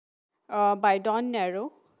by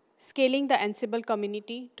Naro, Scaling the Ansible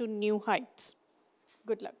Community to New Heights.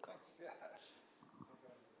 Good luck.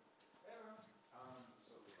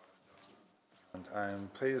 And I'm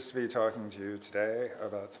pleased to be talking to you today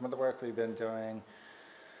about some of the work we've been doing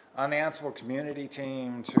on the Ansible community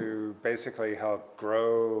team to basically help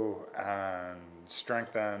grow and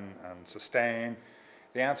strengthen and sustain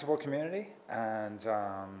the Ansible community. And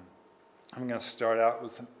I'm going to start out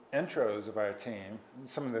with some intros of our team,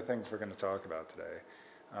 some of the things we're going to talk about today.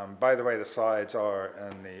 By the way, the slides are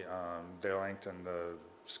in they're linked in the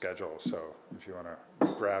schedule, so if you want to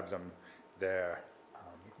grab them there,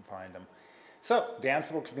 you can find them. So, the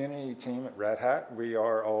Ansible community team at Red Hat, we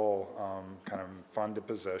are all kind of funded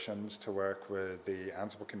positions to work with the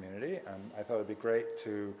Ansible community, and I thought it'd be great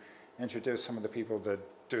to introduce some of the people that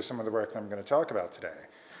do some of the work that I'm going to talk about today.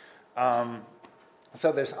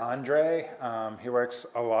 So there's Andre. He works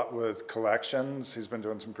a lot with collections. He's been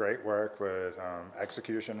doing some great work with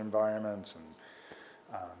execution environments and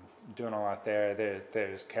doing a lot there.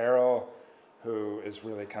 There's Carol, who is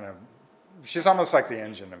really kind of, she's almost like the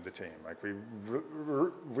engine of the team. Like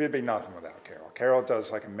we'd be nothing without Carol. Carol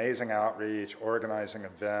does like amazing outreach, organizing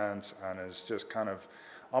events, and is just kind of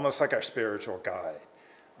almost like our spiritual guide.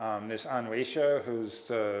 There's Anwisha, who's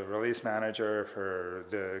the release manager for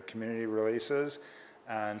the community releases,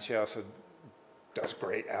 and she also does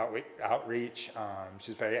great outreach.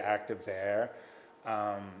 She's very active there,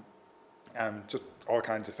 and just all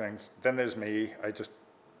kinds of things. Then there's me.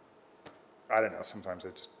 I don't know, sometimes I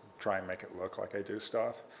just try and make it look like I do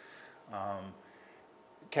stuff.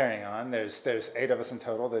 Carrying on, there's 8 of us in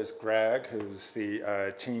total. There's Greg, who's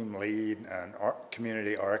the team lead and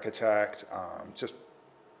community architect. Just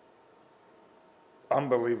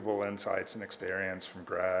unbelievable insights and experience from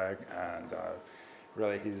Greg, and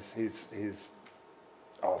really he's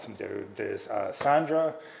awesome dude. There's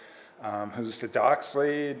Sandra, who's the docs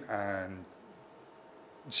lead, and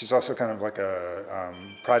she's also kind of like a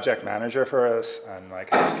project manager for us and like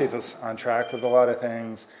helps keep us on track with a lot of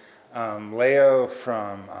things. Leo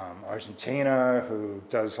from Argentina, who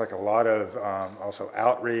does like a lot of also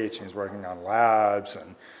outreach. He's working on labs,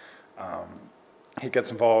 and he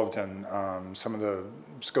gets involved in some of the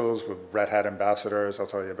schools with Red Hat ambassadors. I'll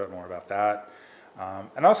tell you a bit more about that.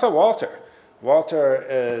 And also Walter. Walter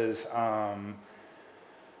is,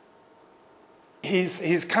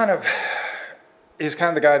 he's kind of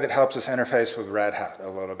the guy that helps us interface with Red Hat a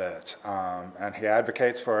little bit. And he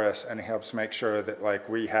advocates for us, and he helps make sure that like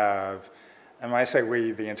we have, and when I say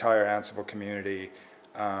we, the entire Ansible community,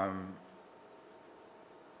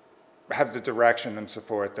 have the direction and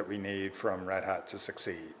support that we need from Red Hat to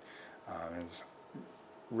succeed. Is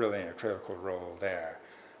really a critical role there.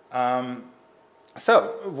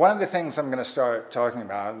 So one of the things I'm going to start talking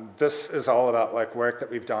about, this is all about like work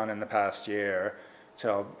that we've done in the past year to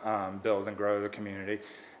help build and grow the community.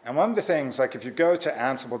 And one of the things, like if you go to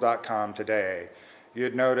ansible.com today,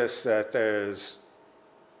 you'd notice that there's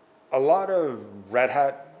a lot of Red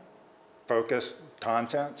Hat focused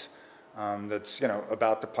content that's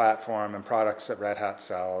about the platform and products that Red Hat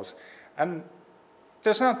sells. And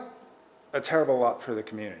there's not a terrible lot for the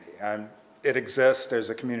community. It exists, there's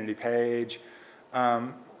a community page.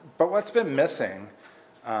 But what's been missing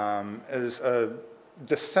is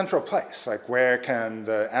this central place, like where can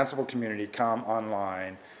the Ansible community come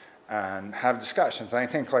online and have discussions. And I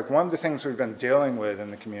think like one of the things we've been dealing with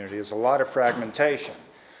in the community is a lot of fragmentation.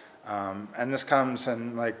 And this comes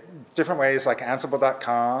in like different ways, like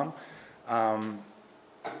Ansible.com,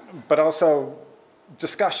 but also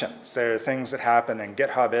discussions. There are things that happen in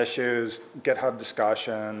GitHub issues, GitHub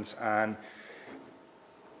discussions, and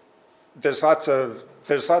there's lots of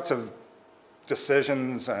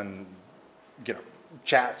decisions and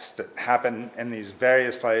chats that happen in these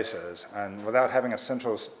various places, and without having a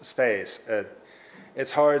central space,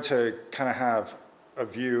 it's hard to kind of have a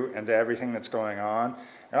view into everything that's going on.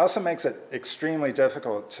 It also makes it extremely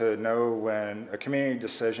difficult to know when a community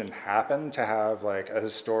decision happened, to have like a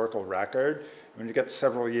historical record. When you get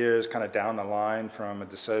several years kind of down the line from a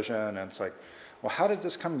decision, and it's like, well, how did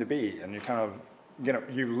this come to be? And you kind of,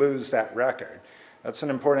 you lose that record. That's an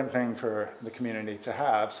important thing for the community to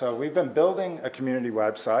have. So we've been building a community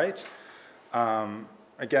website.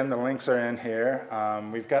 Again, the links are in here.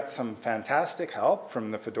 We've got some fantastic help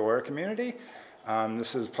from the Fedora community.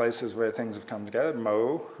 This is places where things have come together.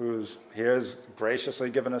 Mo, who's here, has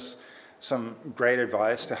graciously given us some great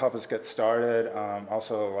advice to help us get started.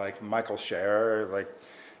 Also, like Michael Scherer,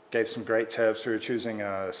 gave some great tips. We were choosing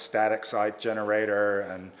a static site generator,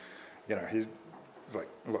 and he's like,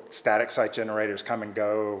 look, static site generators come and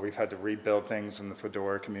go. We've had to rebuild things in the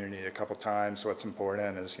Fedora community a couple times. So what's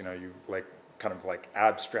important is, you know, you like kind of like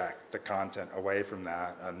abstract the content away from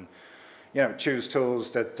that and, you know, choose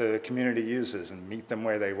tools that the community uses and meet them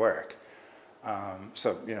where they work.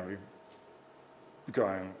 So, you know, we're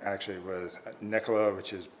going actually with Nicola,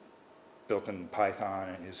 which is built in Python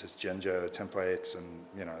and uses Jinja templates, and,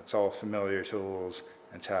 you know, it's all familiar tools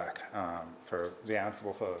and tech for the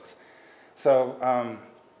Ansible folks. So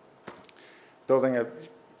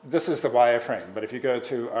this is the wireframe, but if you go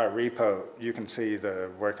to our repo, you can see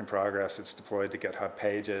the work in progress. It's deployed to GitHub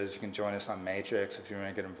pages. You can join us on Matrix if you want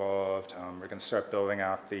to get involved. We're going to start building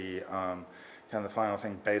out the kind of the final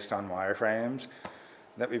thing based on wireframes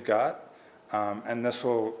that we've got. And this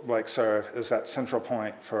will like serve as that central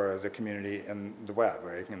point for the community in the web,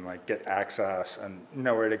 where you can like get access and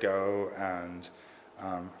know where to go and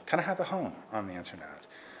kind of have a home on the internet.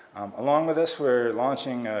 Along with this, we're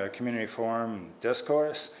launching a community forum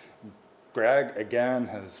discourse. Greg, again,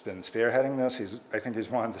 has been spearheading this. I think he's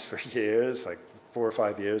wanted this for years, like 4 or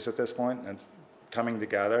 5 years at this point, and it's coming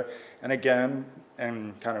together. And again,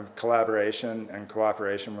 in kind of collaboration and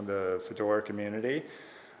cooperation with the Fedora community,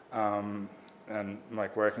 and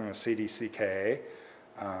like working with CDCK,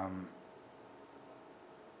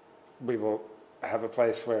 we will have a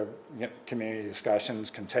place where, you know, community discussions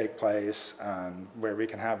can take place, and where we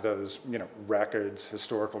can have those, you know, records,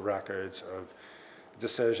 historical records of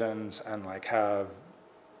decisions, and like have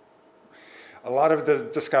a lot of the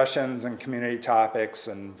discussions and community topics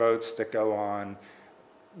and votes that go on.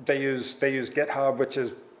 They use GitHub, which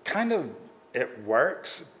is kind of, it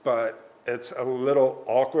works, but it's a little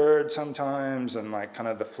awkward sometimes, and like kind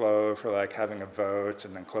of the flow for like having a vote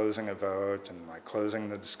and then closing a vote and like closing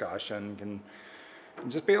the discussion can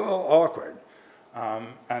just be a little awkward.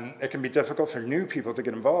 And it can be difficult for new people to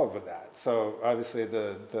get involved with that. So obviously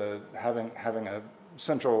having a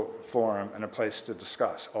central forum and a place to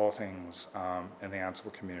discuss all things in the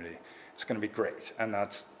Ansible community is going to be great. And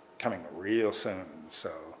that's coming real soon.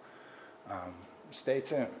 So stay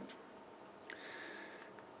tuned.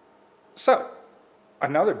 So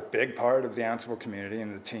another big part of the Ansible community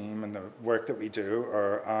and the team and the work that we do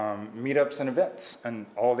are meetups and events and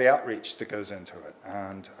all the outreach that goes into it.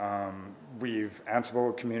 And we've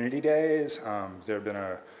Ansible community days. There have been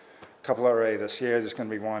a couple already this year. There's going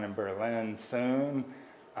to be one in Berlin soon.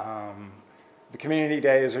 The community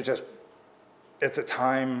days are just, it's a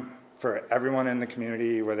time for everyone in the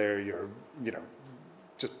community, whether you're, you know,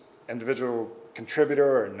 just individual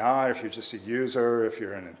contributor or not, if you're just a user, if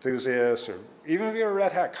you're an enthusiast, or even if you're a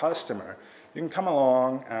Red Hat customer, you can come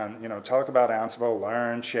along and, you know, talk about Ansible,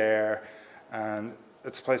 learn, share, and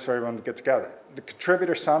it's a place for everyone to get together. The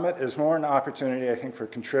Contributor Summit is more an opportunity, I think, for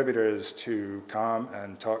contributors to come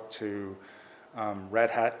and talk to Red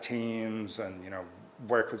Hat teams and, you know,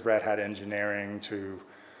 work with Red Hat engineering to,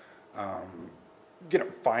 you know,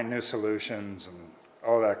 find new solutions and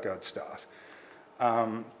all that good stuff.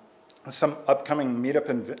 Some upcoming meetup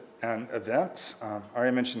and events. I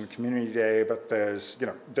already mentioned Community Day, but there's, you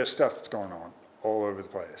know, there's stuff that's going on all over the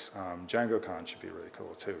place. DjangoCon should be really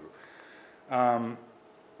cool too.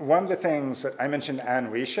 One of the things that I mentioned,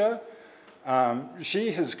 Anwisha,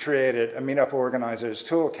 she has created a meetup organizer's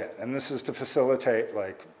toolkit, and this is to facilitate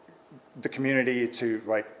like the community to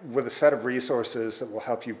like with a set of resources that will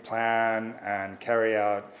help you plan and carry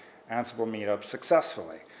out Ansible meetups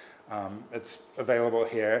successfully. It's available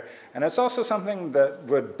here, and it's also something that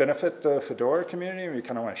would benefit the Fedora community. We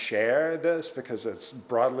kind of want to share this because it's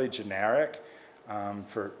broadly generic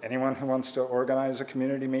for anyone who wants to organize a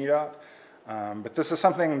community meetup. But this is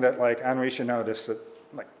something that like Anwisha noticed that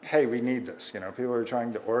like, hey, we need this. You know, people are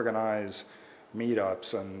trying to organize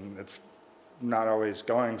meetups, and it's not always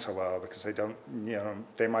going so well because they don't, you know,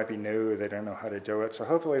 they might be new, they don't know how to do it. So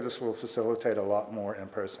hopefully this will facilitate a lot more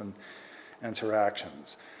in-person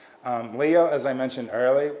interactions. Leo, as I mentioned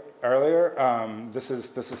earlier, this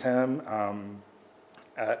is him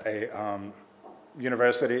at a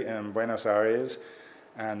university in Buenos Aires,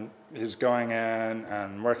 and he's going in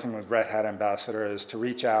and working with Red Hat ambassadors to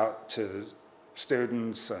reach out to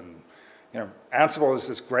students. And, you know, Ansible is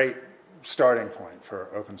this great starting point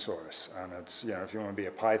for open source, and it's, you know, if you want to be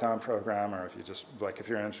a Python programmer, if you just like, if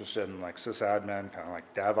you're interested in like sysadmin, kind of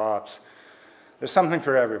like DevOps, there's something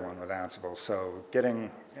for everyone with Ansible. So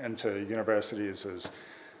getting into universities is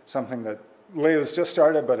something that Leo's just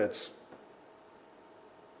started, but it's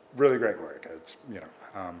really great work. It's, you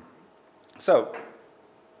know, so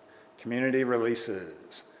community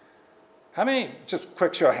releases. How many, just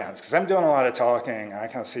quick show of hands, because I'm doing a lot of talking. I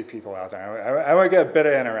kind of see people out there. I want to get a bit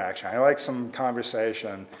of interaction. I like some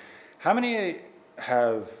conversation. How many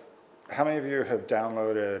how many of you have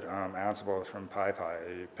downloaded Ansible from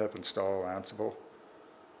PyPy? Pip install Ansible?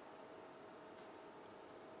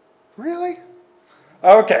 Really?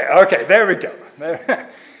 Okay, there we go.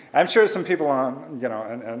 I'm sure some people on,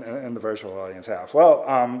 in the virtual audience have.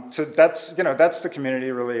 Well, so that's the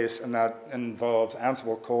community release, and that involves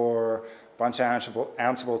Ansible core, a bunch of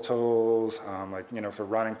Ansible tools, for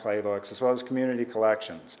running playbooks, as well as community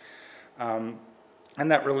collections. And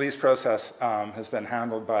that release process has been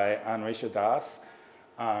handled by Anwisha Das.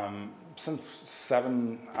 Since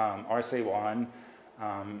 7 RC1,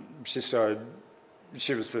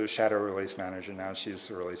 she was the shadow release manager. Now she's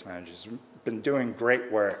the release manager. She's been doing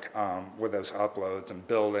great work with those uploads and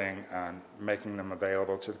building and making them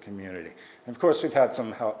available to the community. And of course, we've had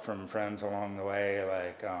some help from friends along the way,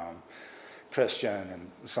 like Christian and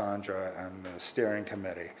Sandra and the steering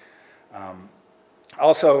committee.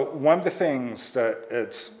 Also, one of the things that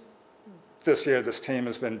this year this team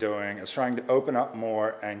has been doing is trying to open up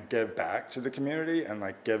more and give back to the community and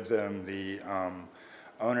give them the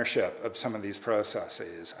ownership of some of these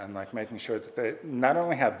processes, and making sure that they not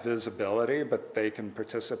only have visibility, but they can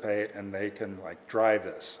participate and they can drive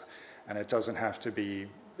this. And it doesn't have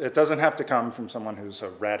to come from someone who's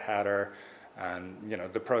a red hatter, and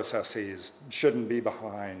the processes shouldn't be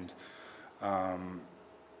behind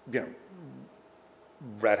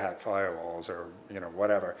Red Hat firewalls or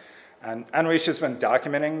whatever. And Anwisha's been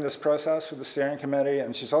documenting this process with the steering committee,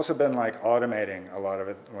 and she's also been automating a lot of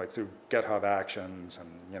it through GitHub Actions and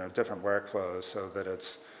different workflows, so that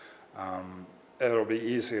it'll be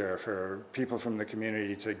easier for people from the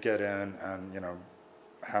community to get in and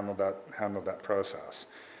handle that process.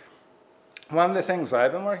 One of the things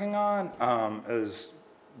I've been working on is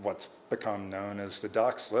what's become known as the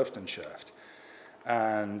docs lift and shift,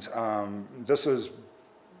 and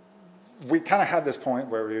we kind of had this point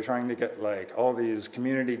where we were trying to get all these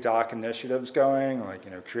community doc initiatives going,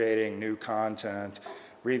 creating new content,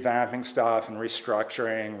 revamping stuff and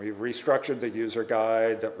restructuring. We've restructured the user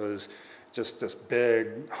guide that was just this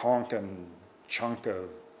big honking chunk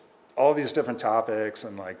of all these different topics,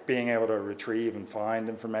 and being able to retrieve and find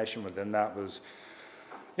information within that was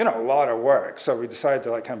a lot of work. So we decided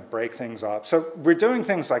to kind of break things up. So we're doing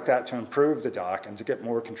things like that to improve the doc and to get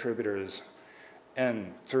more contributors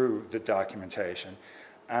in through the documentation.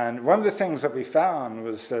 And one of the things that we found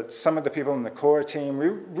was that some of the people in the core team, we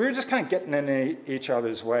were just kind of getting in each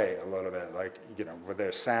other's way a little bit, with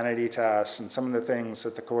their sanity tests and some of the things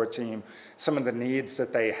that the core team, some of the needs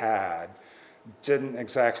that they had didn't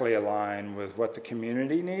exactly align with what the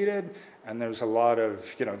community needed. And there's all the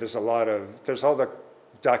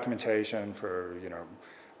documentation for,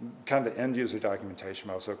 kind of the end user documentation,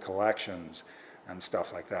 but also collections and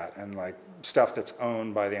stuff like that, and stuff that's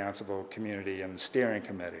owned by the Ansible community and the steering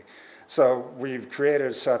committee. So we've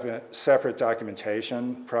created a separate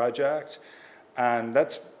documentation project, and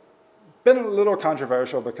that's been a little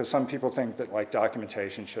controversial because some people think that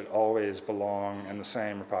documentation should always belong in the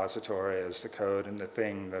same repository as the code and the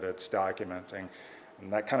thing that it's documenting,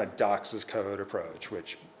 and that kind of docs as code approach,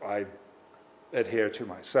 which I adhere to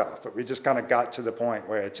myself. But we just kind of got to the point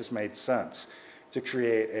where it just made sense to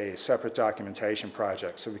create a separate documentation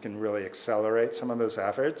project so we can really accelerate some of those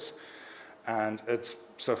efforts. And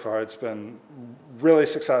so far it's been really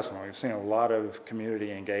successful. We've seen a lot of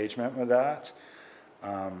community engagement with that.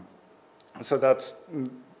 So that's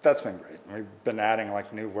been great. We've been adding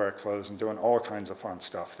new workflows and doing all kinds of fun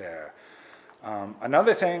stuff there.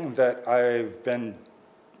 Another thing that I've been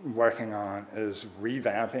working on is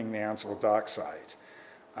revamping the Ansible doc site.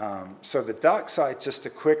 So the doc site, just to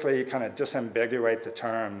quickly kind of disambiguate the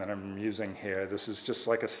term that I'm using here, this is just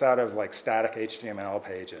a set of static HTML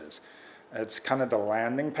pages. It's kind of the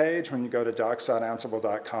landing page when you go to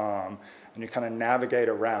docs.ansible.com and you kind of navigate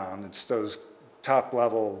around. It's those top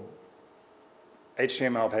level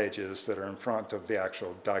HTML pages that are in front of the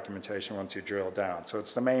actual documentation once you drill down. So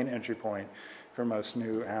it's the main entry point for most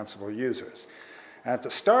new Ansible users. And at the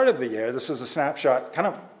start of the year, this is a snapshot, kind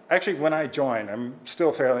of, actually when I joined, I'm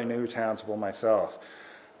still fairly new to Ansible myself.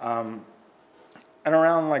 And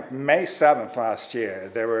around May 7th last year,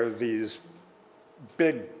 there were these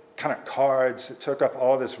big kind of cards that took up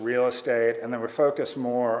all this real estate, and they were focused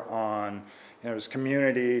more on, there's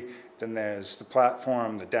community, then there's the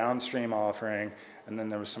platform, the downstream offering, and then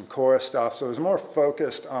there was some core stuff. So it was more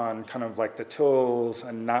focused on kind of the tools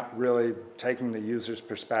and not really taking the user's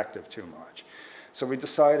perspective too much. So we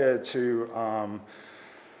decided to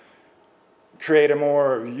create a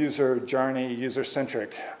more user journey,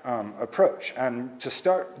 user-centric approach. And to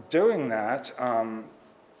start doing that,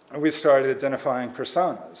 we started identifying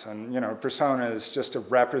personas. And, persona is just a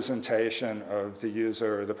representation of the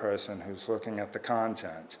user or the person who's looking at the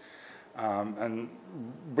content. And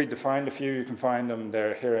we defined a few. You can find them.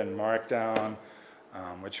 They're here in Markdown,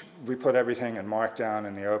 which we put everything in Markdown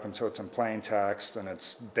in the open, so it's in plain text, and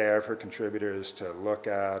it's there for contributors to look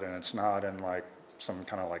at, and it's not in like some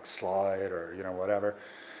kind of like slide or whatever.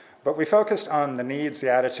 But we focused on the needs,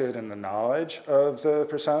 the attitude, and the knowledge of the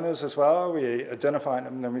personas as well. We identified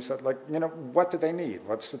them, and then we said, like, what do they need?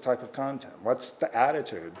 What's the type of content? What's the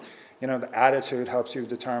attitude? The attitude helps you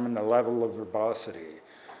determine the level of verbosity.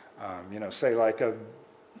 Say like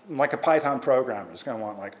a Python programmer is going to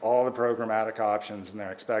want like all the programmatic options and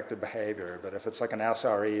their expected behavior. But if it's like an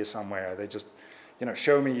SRE somewhere, they just,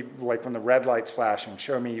 show me, like when the red light's flashing,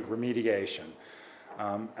 show me remediation.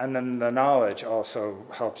 And then the knowledge also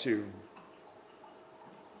helps you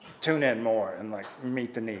tune in more and like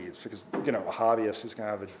meet the needs, because a hobbyist is going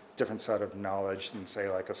to have a different set of knowledge than say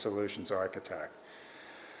like a solutions architect.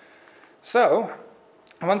 So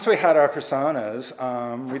once we had our personas,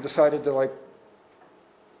 we decided to like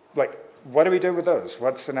what do we do with those?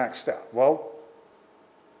 What's the next step? Well,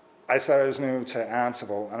 I said I was new to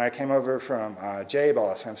Ansible, and I came over from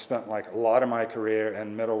JBoss. I've spent like a lot of my career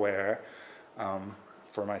in middleware.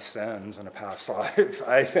 For my sins in a past life,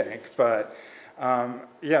 I think. But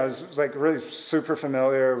yeah, I was like really super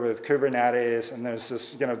familiar with Kubernetes, and there's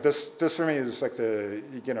this, this for me is like the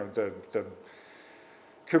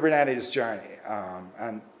Kubernetes journey,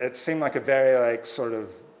 and it seemed like a very like sort of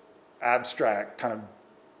abstract kind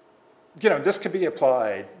of, this could be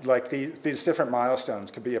applied, like these different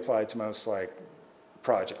milestones could be applied to most like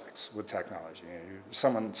projects with technology.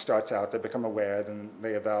 Someone starts out, they become aware, then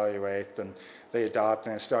they evaluate, then they adopt,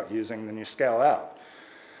 and they start using, then you scale out.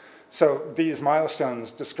 So these milestones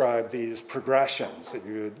describe these progressions that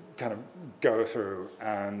you would kind of go through,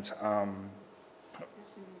 and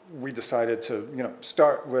we decided to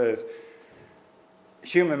start with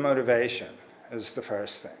human motivation is the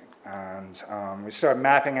first thing, and we started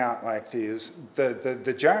mapping out like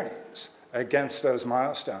the journeys against those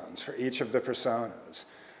milestones for each of the personas.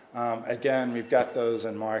 Again, we've got those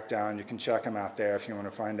in Markdown. You can check them out there if you want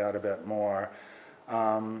to find out a bit more.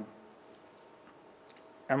 And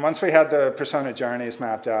once we had the persona journeys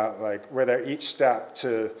mapped out, like where they're each step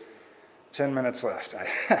to 10 minutes left.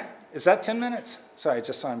 Is that 10 minutes? Sorry,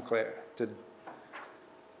 just so I'm clear. You're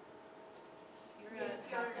at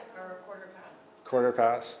half or a quarter past. Quarter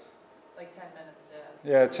past? Like 10 minutes,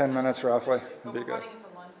 yeah. Yeah, 10 minutes roughly. But Would be we're good. running into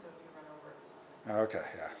lunch, so if you run over, it's fine. Okay,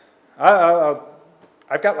 yeah.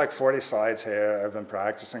 I've got like 40 slides here. I've been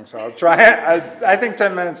practicing, so I'll try it. I think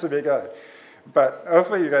 10 minutes would be good. But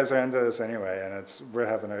hopefully you guys are into this anyway, and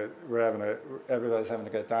everybody's having a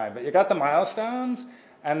good time. But you got the milestones,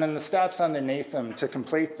 and then the steps underneath them to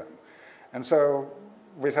complete them. And so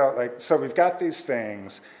we thought, like, so we've got these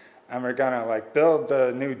things, and we're gonna like build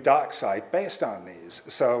the new doc site based on these.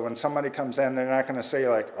 So when somebody comes in, they're not gonna say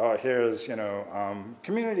like, oh, here's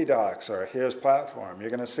community docs, or here's platform.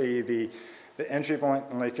 You're gonna see the entry point,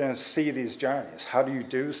 and like, you're gonna see these journeys. How do you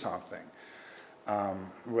do something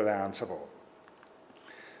with Ansible?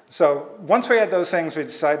 So once we had those things, we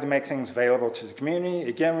decided to make things available to the community.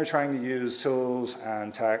 Again, we're trying to use tools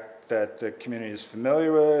and tech that the community is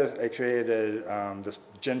familiar with. I created this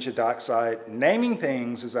Jinja doc site. Naming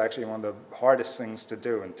things is actually one of the hardest things to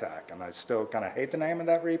do in tech, and I still kind of hate the name of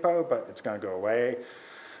that repo, but it's going to go away.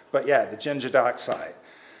 But yeah, the Jinja doc site.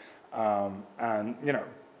 And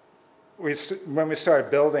when we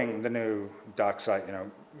started building the new doc site,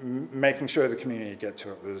 making sure the community get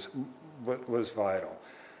to it was vital.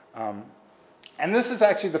 And this is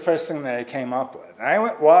actually the first thing that I came up with. I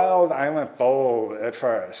went wild, I went bold at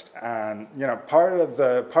first, and part of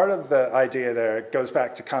the idea there goes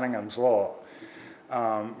back to Cunningham's law.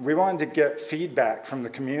 We wanted to get feedback from the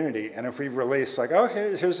community, and if we release like, oh,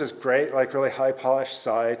 here's this great, like really high polished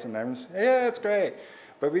site, and everyone's, yeah, it's great,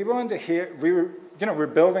 but we wanted to hear, we're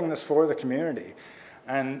building this for the community,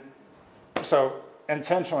 and so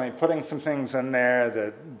intentionally putting some things in there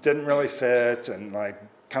that didn't really fit, and like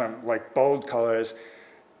kind of like bold colors,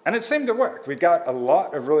 and it seemed to work. We got a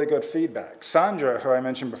lot of really good feedback. Sandra, who I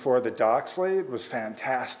mentioned before, the docs lead, was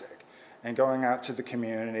fantastic, and going out to the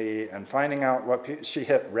community and finding out what she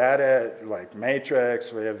hit Reddit, like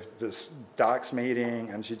Matrix. We have this docs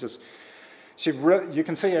meeting, and she really, you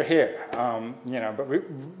can see her here, but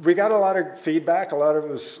we got a lot of feedback. A lot of it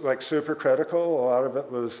was like super critical. A lot of it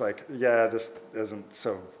was like, yeah, this isn't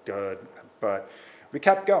so good, but we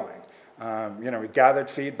kept going. We gathered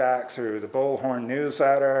feedback through the Bullhorn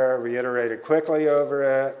newsletter. We iterated quickly over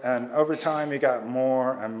it, and over time we got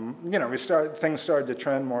more, and things started to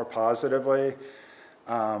trend more positively.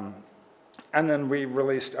 And then we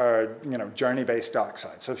released our journey-based doc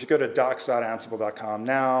site. So if you go to docs.ansible.com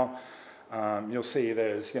now, you'll see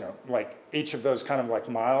there's like each of those kind of like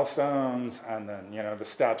milestones, and then the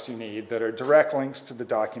steps you need that are direct links to the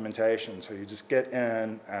documentation. So you just get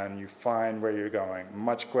in and you find where you're going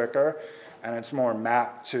much quicker, and it's more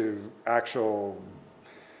mapped to actual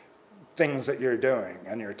things that you're doing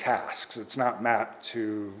and your tasks. It's not mapped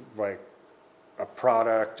to like a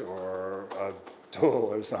product or a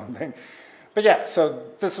tool or something. But yeah, so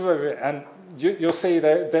this is what and you'll see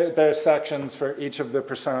there are sections for each of the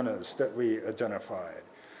personas that we identified.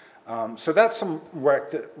 So that's some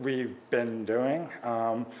work that we've been doing.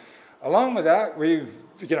 Along with that, we've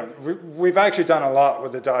actually done a lot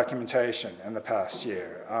with the documentation in the past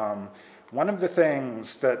year. One of the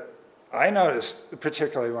things that I noticed,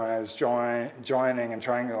 particularly when I was joining and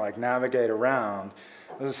trying to like navigate around,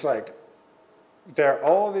 was like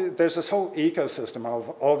there's this whole ecosystem of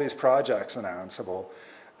all these projects in Ansible.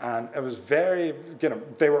 And it was very,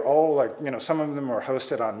 they were all like, some of them were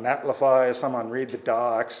hosted on Netlify, some on Read the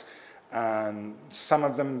Docs, and some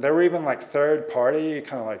of them, there were even like third-party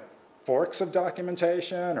kind of like forks of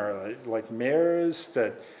documentation or like mirrors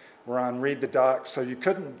that were on Read the Docs, so you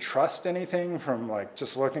couldn't trust anything from like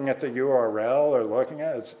just looking at the URL or looking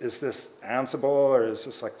at it. Is this Ansible or is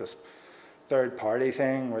this like this third-party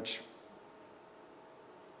thing, which,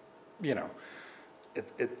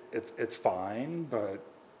 it's fine, but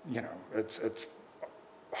it's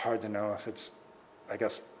hard to know if it's, I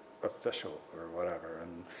guess, official or whatever.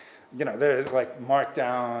 And, they're like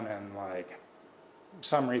markdown and like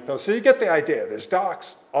some repos. So you get the idea. There's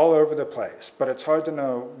docs all over the place, but it's hard to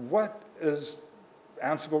know what is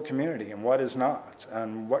Ansible community and what is not,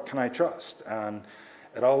 and what can I trust. And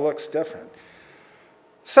it all looks different.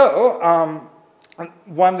 So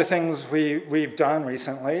one of the things we've done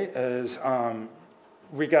recently is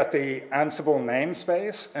we got the Ansible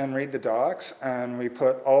namespace and Read the Docs, and we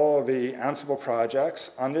put all the Ansible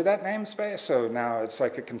projects under that namespace. So now it's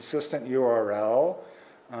like a consistent URL.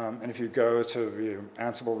 And if you go to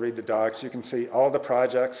Ansible Read the Docs, you can see all the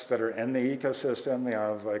projects that are in the ecosystem. They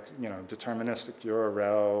have like deterministic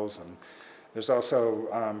URLs, and there's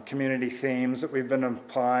also community themes that we've been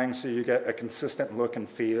applying, so you get a consistent look and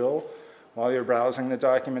feel while you're browsing the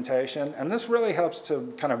documentation. And this really helps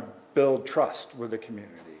to kind of build trust with the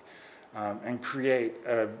community and create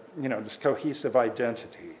this cohesive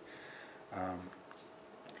identity.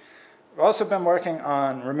 We've also been working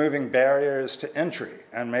on removing barriers to entry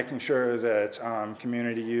and making sure that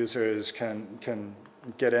community users can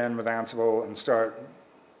get in with Ansible and start,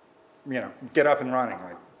 get up and running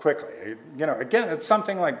like quickly. Again, it's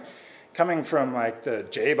something like coming from like the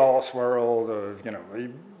JBoss world of,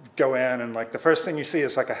 you go in and like the first thing you see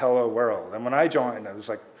is like a hello world. And when I joined, it was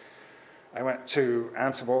like, I went to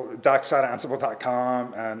Ansible,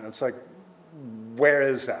 docs.ansible.com, and it's like, where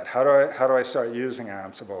is that? How do I start using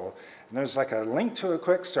Ansible? And there's like a link to a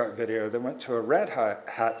quick start video that went to a Red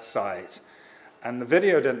Hat site, and the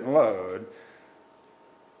video didn't load.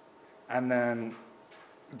 And then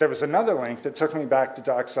there was another link that took me back to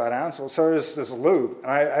docs.ansible. So there's this loop.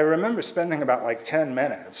 And I remember spending about like 10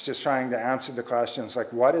 minutes just trying to answer the questions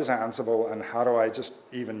like, what is Ansible and how do I just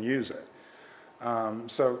even use it?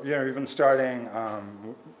 So, we've been starting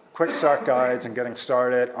quick start guides and getting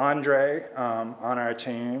started. Andre on our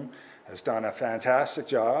team has done a fantastic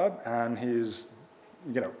job, and he's,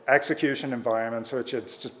 execution environments, which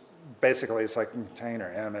it's just basically it's like a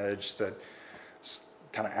container image that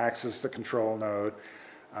kind of acts as the control node.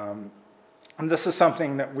 And this is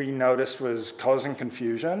something that we noticed was causing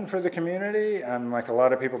confusion for the community, and like a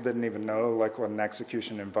lot of people didn't even know like what an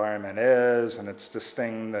execution environment is, and it's this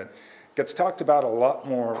thing that gets talked about a lot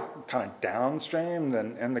more kind of downstream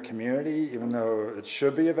than in the community, even though it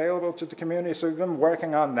should be available to the community. So we've been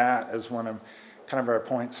working on that as one of kind of our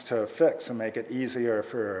points to fix and make it easier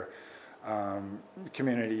for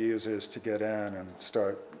community users to get in and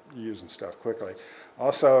start using stuff quickly.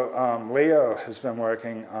 Also, Leo has been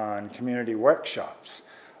working on community workshops.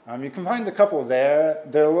 You can find a couple there.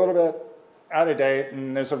 They're a little bit out of date,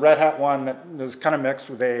 and there's a Red Hat one that is kind of mixed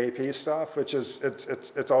with AAP stuff, which is,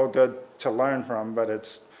 it's all good to learn from, but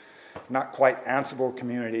it's not quite Ansible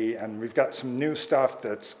community, and we've got some new stuff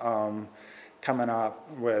that's coming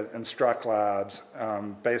up with Instruct Labs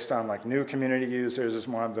based on like new community users is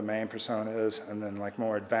one of the main personas, and then like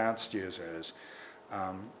more advanced users.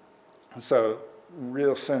 So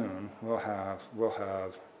real soon we'll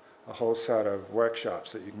have a whole set of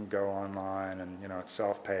workshops that you can go online, and it's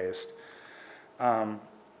self-paced. Now,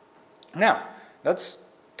 that's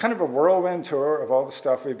kind of a whirlwind tour of all the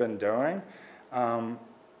stuff we've been doing.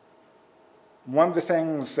 One of the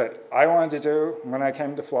things that I wanted to do when I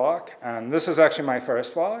came to Flock, and this is actually my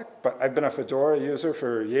first Flock, but I've been a Fedora user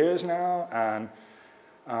for years now, and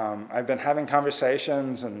I've been having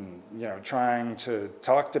conversations and trying to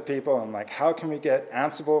talk to people and like, how can we get the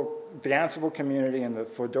Ansible community and the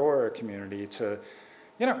Fedora community to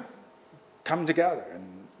come together?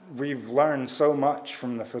 And we've learned so much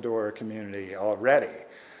from the Fedora community already,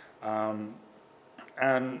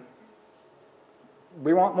 and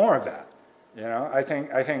we want more of that. I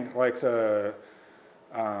think like the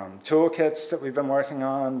toolkits that we've been working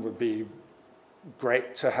on would be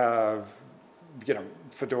great to have,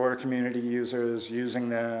 Fedora community users using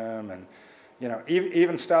them, and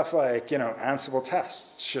even stuff like Ansible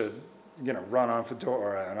tests should run on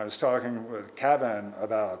Fedora. And I was talking with Kevin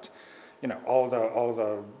about all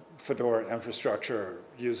the Fedora infrastructure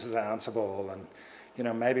uses Ansible, and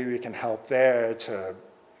maybe we can help there to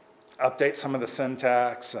update some of the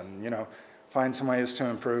syntax and find some ways to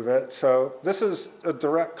improve it. So this is a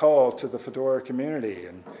direct call to the Fedora community,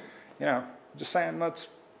 and just saying,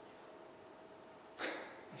 let's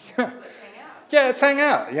hang out. yeah, let's hang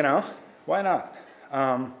out. Why not?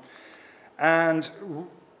 And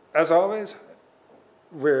as always,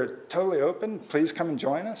 we're totally open. Please come and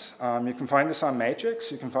join us. You can find us on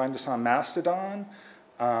Matrix. You can find us on Mastodon.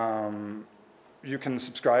 You can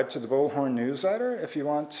subscribe to the Bullhorn newsletter if you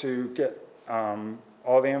want to get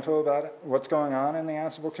all the info about what's going on in the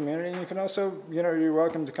Ansible community. You can also, you're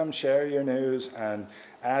welcome to come share your news and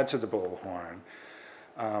add to the Bullhorn.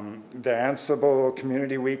 The Ansible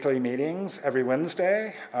Community Weekly meetings every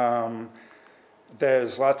Wednesday.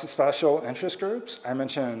 There's lots of special interest groups. I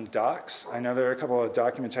mentioned docs. I know there are a couple of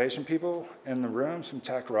documentation people in the room, some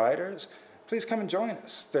tech writers. Please come and join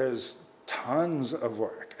us. There's tons of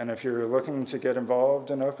work. And if you're looking to get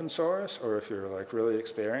involved in open source, or if you're like really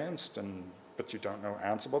experienced but you don't know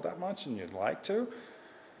Ansible that much and you'd like to,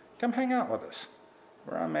 come hang out with us.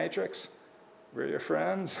 We're on Matrix. We're your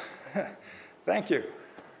friends. Thank you.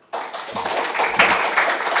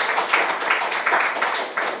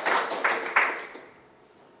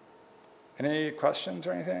 Any questions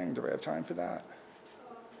or anything? Do we have time for that?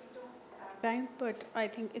 We don't have time, but I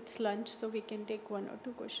think it's lunch, so we can take 1 or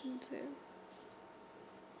 2 questions here,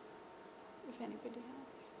 if anybody has.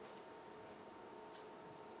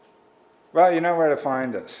 Well, you know where to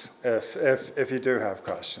find us if you do have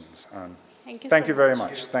questions. Thank you. Thank so you very much.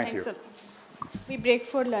 much. Thank Thanks you. a lot. We break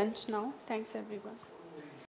for lunch now. Thanks, everyone.